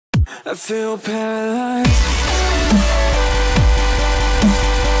I feel paralyzed.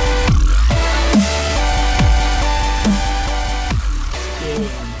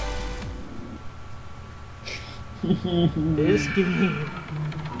 This game.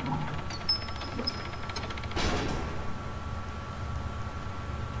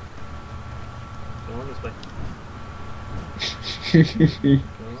 Going this way. Going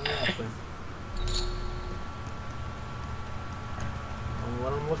this way. I don't know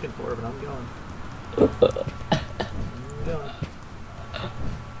what I'm looking for, but I'm going. I'm going.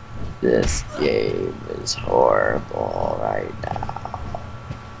 This game is horrible right now.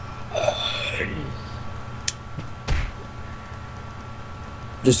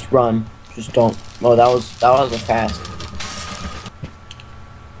 Just run. Just don't. Oh, that was a fast.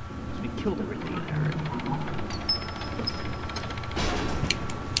 We killed everything in there already.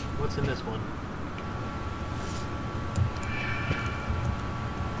 What's in this one?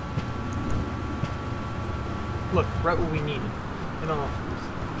 Look, right what we needed. You know,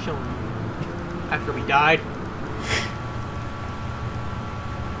 chilling. After we died.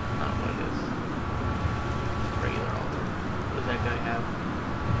 Not what it is. Regular altar. What does that guy have?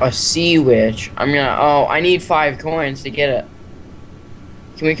 A sea witch. I'm gonna. Oh, I need 5 coins to get it.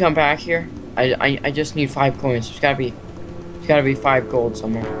 Can we come back here? I just need 5 coins. There's gotta be 5 gold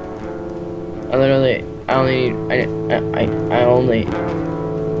somewhere. I only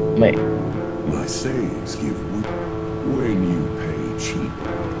wait. My sayings give when you pay cheap.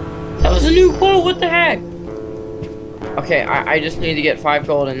 That was a new quote. What the heck? Okay, I just need to get 5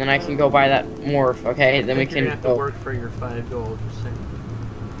 gold and then I can go buy that morph. Okay, then we can. You're gonna have to work for your 5 gold. Just saying.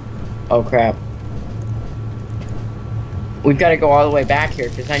 Oh crap. We've got to go all the way back here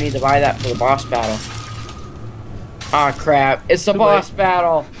because I need to buy that for the boss battle. Ah crap. It's the boss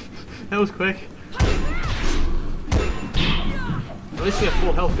battle. That was quick. At least we have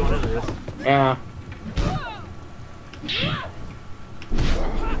full health going into this. Yeah.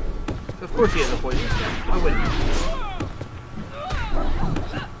 Of course he has a poison stem. Why wouldn't he?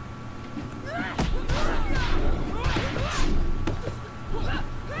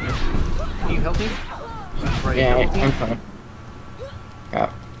 Can you help me? Right, Yeah, I'm fine.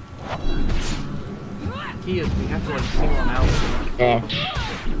 Crap. Key is we have to like single him out. Yeah.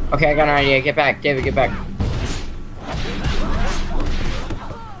 Okay, I got an idea. Get back, David, get back.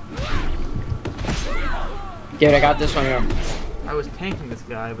 David, I got this one here. I was tanking this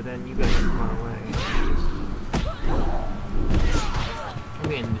guy, but then you guys run away. I'm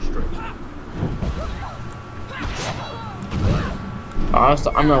getting destroyed. Oh,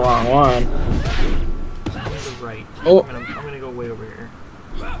 I'm the wrong one. I'm to the right. Oh. I'm gonna go way over here.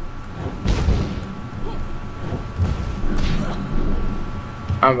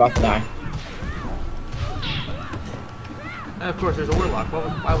 I'm about to die. And of course, there's a warlock.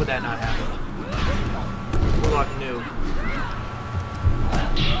 Why would that not happen? Warlock knew.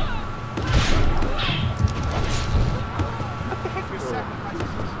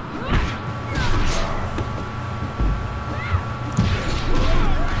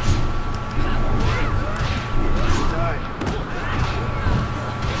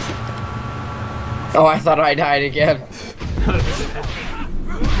 Oh, I thought I died again.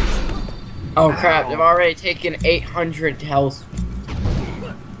 Oh crap, they've already taken 800 health.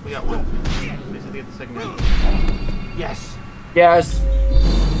 We got one. We just have to get the second one. Yes! Yes,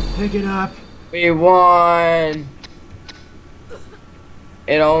 Pick it up! we won.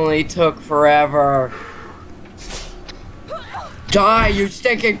 It only took forever. Die, you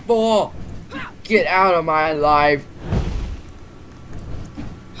stinking fool! Get out of my life.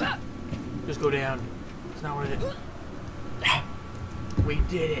 Just go down. It's not worth it. We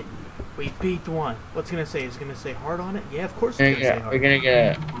did it. We beat the one. What's it gonna say? It's gonna say hard on it? Yeah, of course it's gonna say hard. We're gonna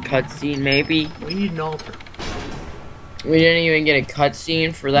get a cutscene, maybe. We need an altar. We didn't even get a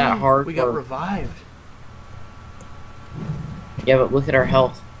cutscene for that hard. We got revived. Yeah, but look at our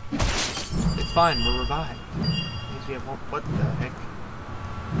health. It's fine, we're revived. Means we have one. What the heck?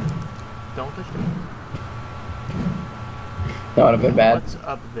 Don't touch me. That would have been bad. What's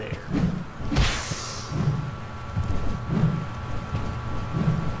up there?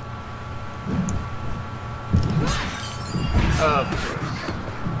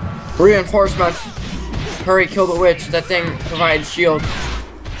 Reinforcements. Hurry, kill the witch. That thing provides shield. At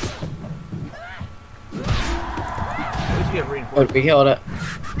least we have Oh, reinforcements. we killed it.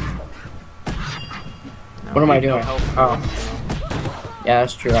 No, What am we I have no doing? health Oh. left, so. Yeah,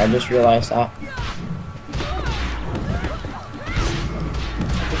 that's true. I just realized that. I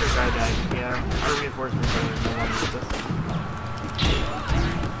think our guy died. Yeah, our reinforcements are no longer with us.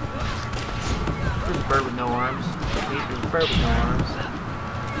 There's a bird with no arms. There's a bird with no arms.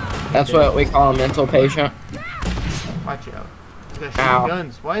 That's what we call a mental patient. Watch out. This guy's Ow. shooting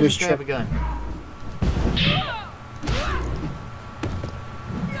guns. Why does Who's this guy have a gun?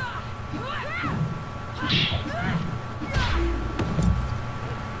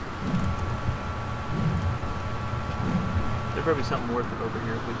 There'd probably be something worth it over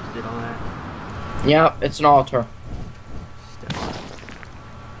here if we just did all that. Yep, it's an altar. Step on it.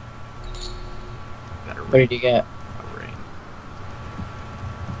 Got a What ring. did you get? A ring.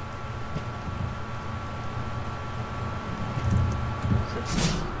 What's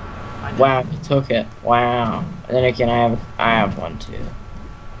this? I know. Wow, you took it. Wow. And then again, I have one too.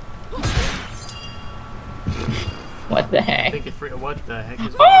 What the I heck? think it's free. What the heck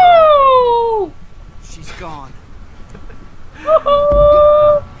is going on? Oh! She's gone.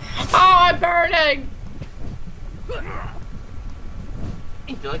 Oh, I'm burning! Hey,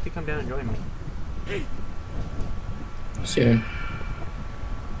 would you like to come down and join me? Soon.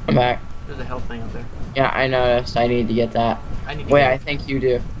 I'm back. There's a health thing up there. Yeah, I noticed. I need to get that. I need to Wait, get I it. think you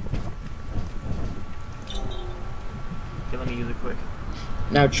do. Okay, let me use it quick.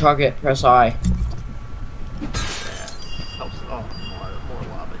 Now chug it. Press I. Yeah. Helps. Oh, more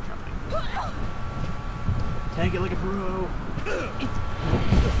lava jumping. Tank it like a bro.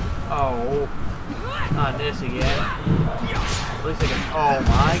 Oh. Not this again. At least I can. Oh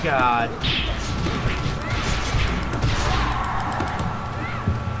my god.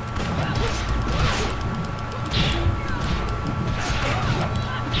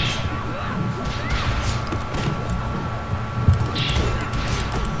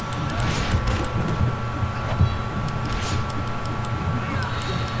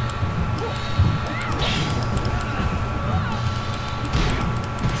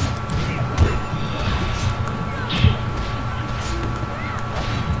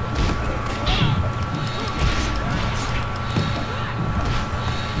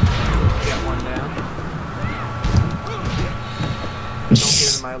 Don't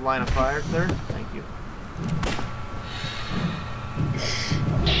get in my line of fire, sir. Thank you.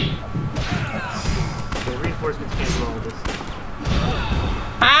 Okay, reinforcements can't do all of this.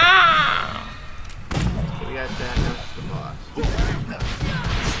 Ah! Okay, we got that. Now it's the boss.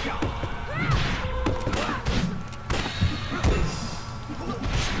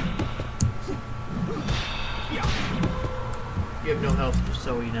 You have no health, just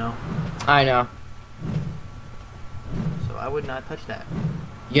so you know. I know. So I would not touch that.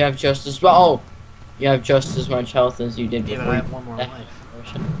 You have just as well. Oh, you have just as much health as you did Yeah, before. but I you have one more that life.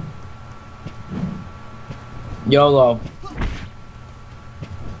 potion. YOLO.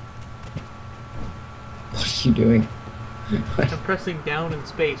 What are you doing? I'm pressing down in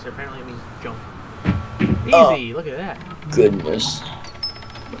space. Apparently it means jump. Oh. Easy. Look at that. Goodness.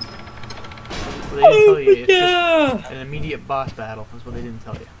 Well, they didn't tell you. It's yeah. just an immediate boss battle. That's what they didn't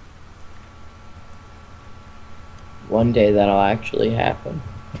tell you. One day that'll actually happen.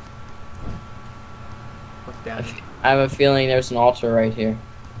 What's down here? I have a feeling there's an altar right here.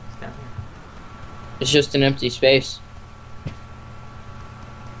 What's down here? It's just an empty space. There's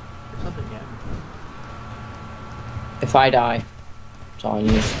something down here. If I die, it's all on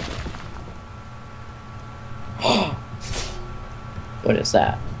you. What is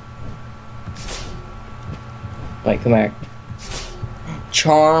that? Wait, come here.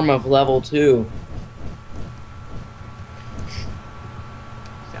 Charm of level 2.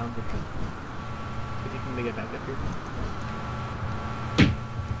 Sounds good. If you can make it back up here.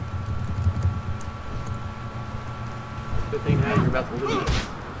 Good thing now you're about to lose.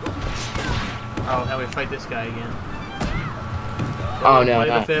 Oh, now we fight this guy again. Oh no, Play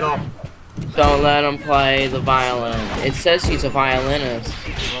the no. fiddle. Don't let him play the violin. It says he's a violinist.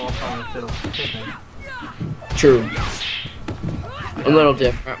 Roll up on the fiddle. Same thing. True. A little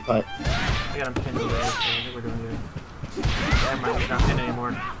different, but I got him pinned away, so I think we're doing good. Never mind, he's not pinned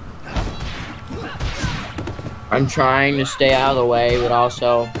anymore. I'm trying to stay out of the way, but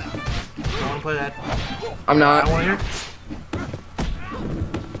also I don't want to play that. I'm I not. don't want to hear it.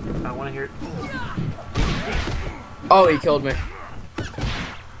 I don't want to hear it. Oh, he killed me.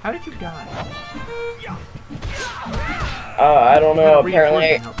 How did you die? I don't know.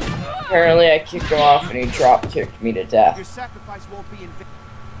 Reinforcement help. Apparently I kicked him off and he drop kicked me to Your death. sacrifice won't be in vain.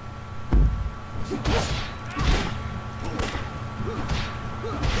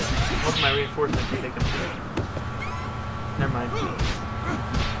 Most of my reinforcements can take them. Never mind.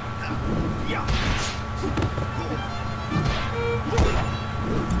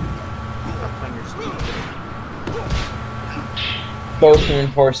 Stop playing your stupid fiddle. Both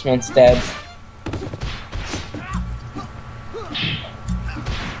reinforcements dead.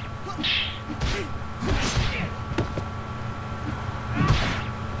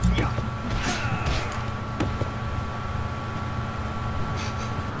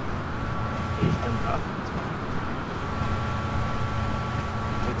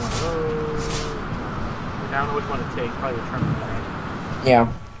 which one to take. Probably the tournament, right?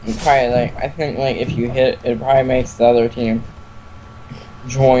 Yeah. And probably like I think like if you hit it probably makes the other team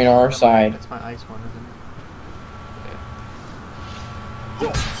join our side. That's my ice one, isn't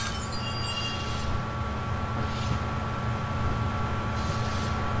it?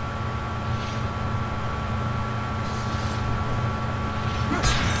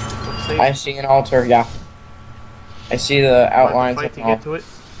 I see an altar, yeah. I see the outlines fight of to get to it.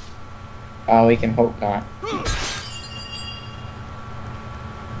 We can hope not.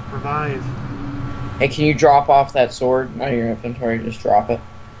 Revive. Hey, can you drop off that sword out of your inventory? Just drop it.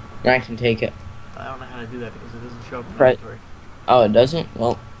 And I can take it. I don't know how to do that because it doesn't show up in my Right. inventory. Oh, it doesn't?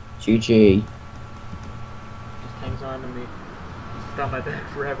 Well, GG. Just hangs on to me. It's got my back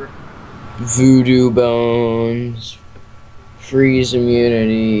forever. Voodoo bones. Freeze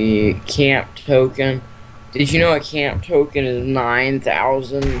immunity. Camp token. Did you know a camp token is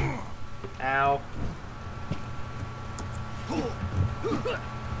 9,000? Ow.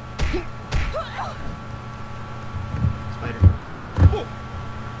 Spider.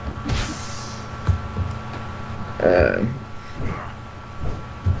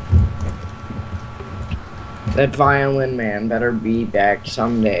 That violin man better be back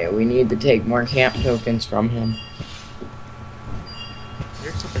someday. We need to take more camp tokens from him.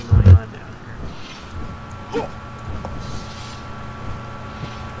 There's something going on down here.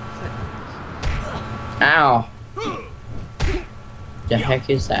 Ow! The heck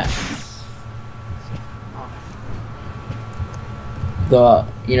is that? The,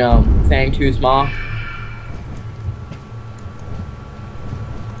 you know, Fangtooth Maw?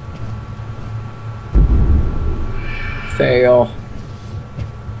 Fail.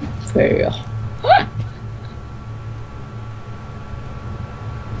 Fail.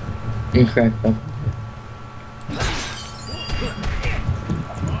 Incredible.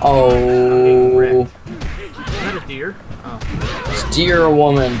 Oh. Is that a deer? Oh. It's deer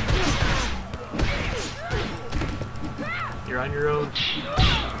woman. You're on your own.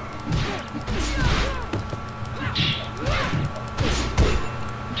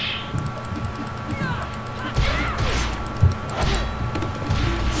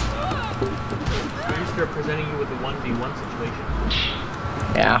 They're presenting you with a 1v1 situation.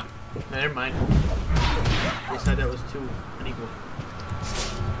 Yeah. No, never mind. They said that was too unequal.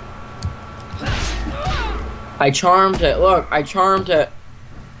 I charmed it. Look, I charmed it.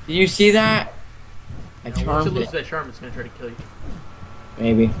 Did you see that? I Now, once it charmed loses it. that charm, it's gonna try to kill you.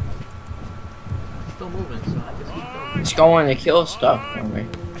 Maybe. It's still moving, so I guess keep going. It's going to kill stuff for me.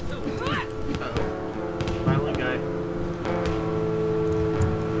 Uh-oh. Violent guy.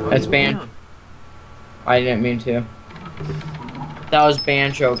 Why That's is he banned. down? I didn't mean to. That was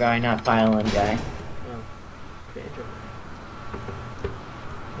Banjo guy, not Violin guy. Oh. Banjo.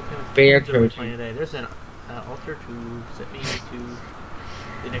 What kind of Banjo games are we team. playing today? There's an altar to set me to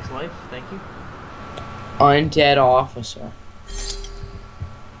the next life. Thank you. Undead officer.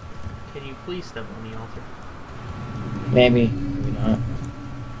 Can you please step on the altar? Maybe. Maybe not.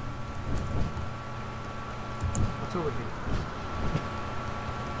 What's over here?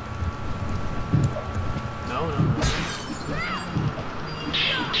 No, no, no.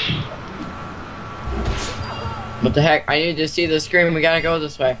 What the heck? I need to see the screen. We gotta go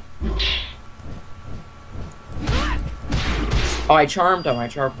this way. Oh, I charmed him. I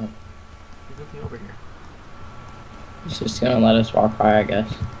charmed him. There's nothing over here. He's just gonna let us walk by, I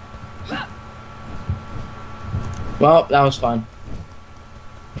guess. Well, that was fun.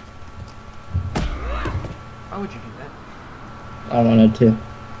 Why would you do that? I wanted to.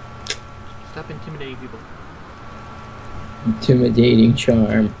 Stop intimidating people. Intimidating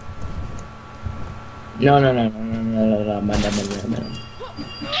charm. No, no, no, no, no, no, no, no, no, no, no.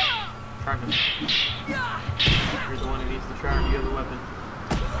 Charm him. You're the one who needs the charm. You have the weapon.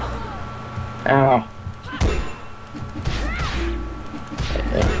 Ow.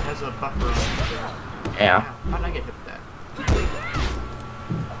 It has a buffer on it. Yeah. Ow, how did I get hit with that?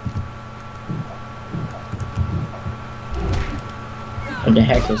 What the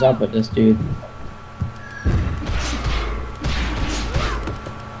heck is up with this dude?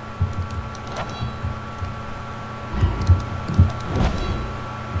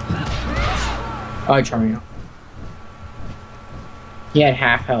 Oh, I charmed him. He had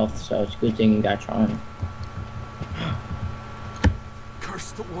half health, so it's a good thing he got charmed.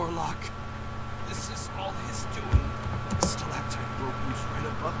 Curse the warlock. This is all his doing. The stalactite broke loose right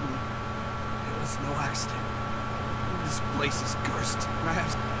above me. It was no accident. This place is cursed. I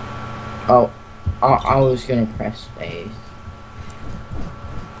have Oh, I was gonna press space.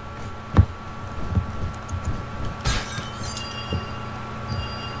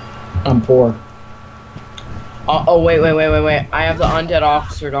 I'm poor. Oh, wait. I have the undead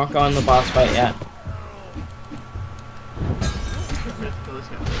officer. Don't go in the boss fight yet. Kill this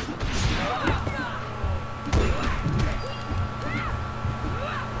guy.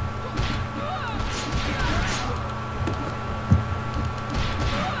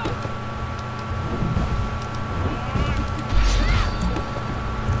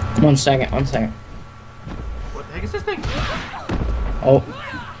 1 second. What the heck is this thing? Oh.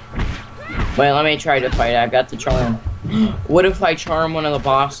 Wait, let me try to fight it. I've got the charm. What if I charm one of the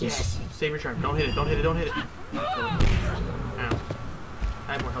bosses? Yes. Save your charm. Don't hit it. Ow.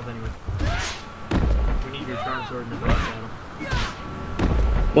 I have more health anyway. We need your charm sword in the boss battle.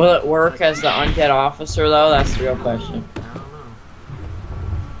 Will it work as the undead officer, though? That's the real question. I don't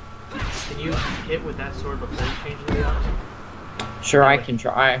know. Can you hit with that sword before you change into the officer? Sure, I can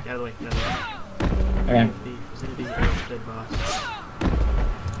try. Get out of the way. Okay. The vicinity of the dead boss.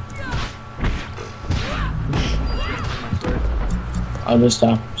 My sword. I'll just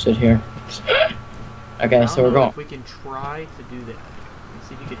sit here. Okay, so we're going. If we can try to do that. And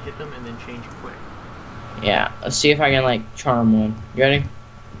see if you can hit them and then change quick. Yeah, let's see if I can, like, charm one. You ready?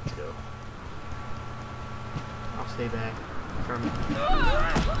 Let's go. I'll stay back. Charm it.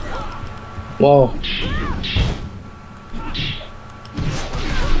 Whoa.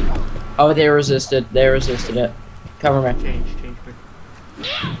 Oh, they resisted it. Cover me. Change quick.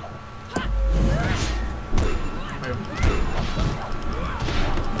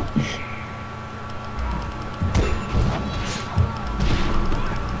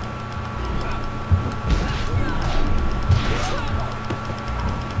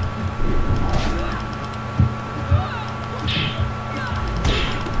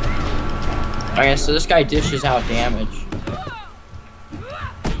 Okay, so this guy dishes out damage.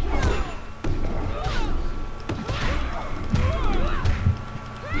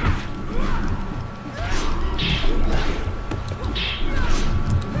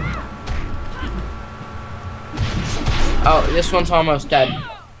 Oh, this one's almost dead.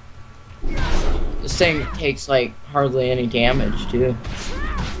 This thing takes, like, hardly any damage, too.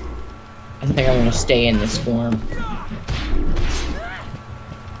 I think I'm gonna stay in this form.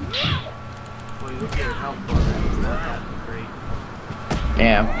 Well, you look at your health bar, it's not that great.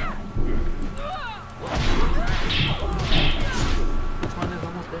 Yeah. Which one is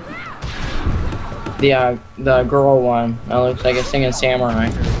almost dead? The girl one. That looks like a singing samurai.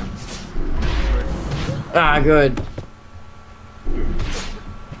 Ah, good.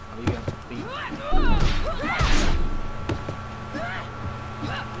 Oh, you got the feet.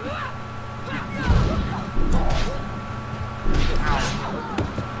 Ow.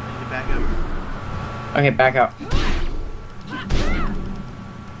 Need to back up. Okay, back up.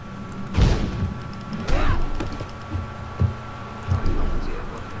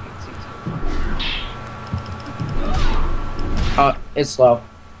 Oh, it's slow.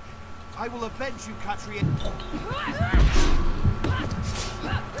 I will avenge you, Katrian.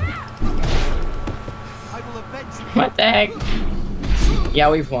 I will avenge you. What the heck? Yeah,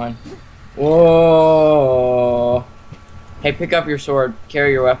 we've won. Whoa. Hey, pick up your sword.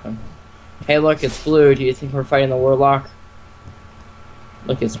 Carry your weapon. Hey, look, it's blue. Do you think we're fighting the warlock?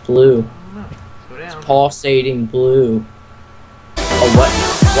 Look, it's blue. Go down. Pulsating blue. Oh, what?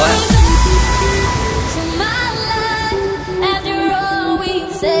 What?